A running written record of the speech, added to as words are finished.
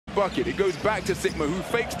bucket. It goes back to Sigma, who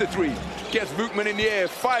fakes the three. Gets Vukman in the air,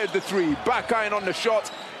 fired the three. Back iron on the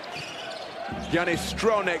shot. Janis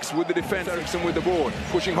Strēlnieks with the defense. Eriksson with the board.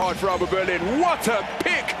 Pushing hard for Alba Berlin. What a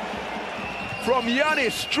pick from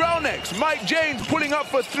Jānis Strēlnieks. Mike James pulling up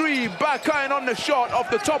for three. Back iron on the shot off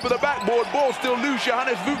the top of the backboard. Ball still loose.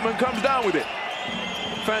 Johannes Vukman comes down with it.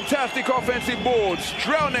 Fantastic offensive board.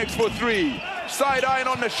 Strēlnieks for three. Side iron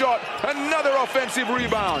on the shot. Another offensive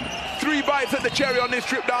rebound. Three bites at the cherry on this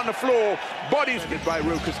trip down the floor. Bodies hit by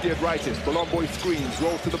Rokas Giedraitis. Bolomboy screens,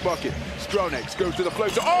 rolls to the bucket. Strēlnieks goes to the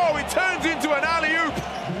floater. Oh, it turns into an alley-oop.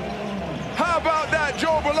 How about that,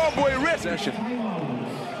 Joe Bolomboy reception?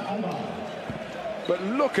 But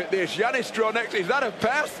look at this, Jānis Strēlnieks, is that a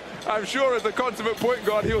pass? I'm sure as a consummate point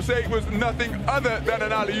guard, he'll say it was nothing other than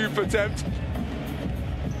an alley-oop attempt.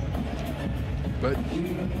 But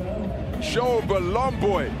Joe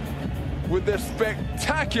Bolomboy with the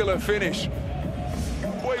spectacular finish.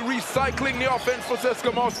 Boy, recycling the offense for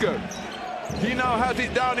CSKA Moscow. He now has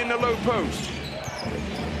it down in the low post.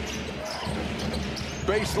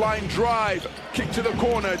 Baseline drive, kick to the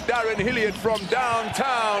corner. Darren Hilliard from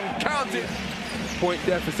downtown, count it. Point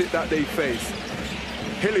deficit that they face.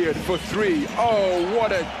 Hilliard for three. Oh,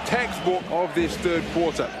 what a textbook of this third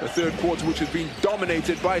quarter. A third quarter which has been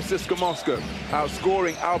dominated by CSKA Moscow,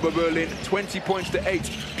 outscoring Alba Berlin 20 points to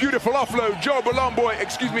 8. Beautiful offload, Joe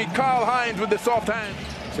Bolomboy, Kyle Hines with the soft hand.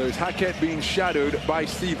 So it's Hackett being shadowed by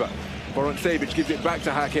Siva. Vorontsevich gives it back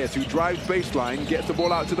to Hackett, who drives baseline, gets the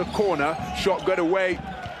ball out to the corner, shot got away.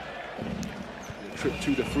 Trip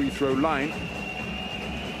to the free throw line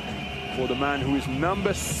for the man who is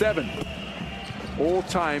number 7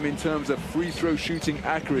 all-time in terms of free throw shooting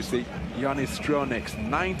accuracy, Jānis Strēlnieks.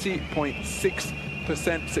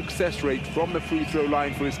 90.6% success rate from the free throw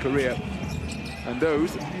line for his career. And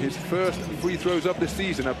those, his first free throws of the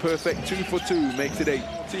season, a perfect 2 for 2, makes it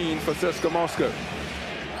 18 for CSKA Moscow.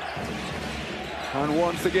 And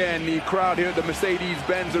once again, the crowd here at the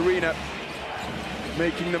Mercedes-Benz Arena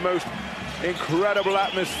making the most incredible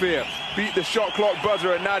atmosphere. Beat the shot clock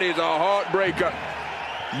buzzer, and that is a heartbreaker.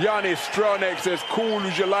 Jānis Strēlnieks as cool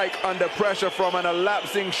as you like under pressure from an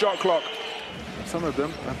elapsing shot clock. Some of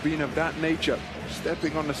them have been of that nature.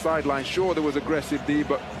 Stepping on the sideline, sure there was aggressive D,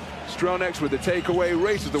 but Strēlnieks with the takeaway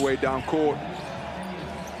races the way down court.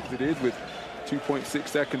 As it is with 2.6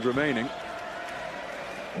 seconds remaining.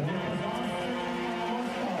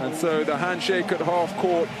 And so the handshake at half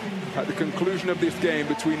court at the conclusion of this game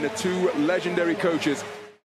between the two legendary coaches.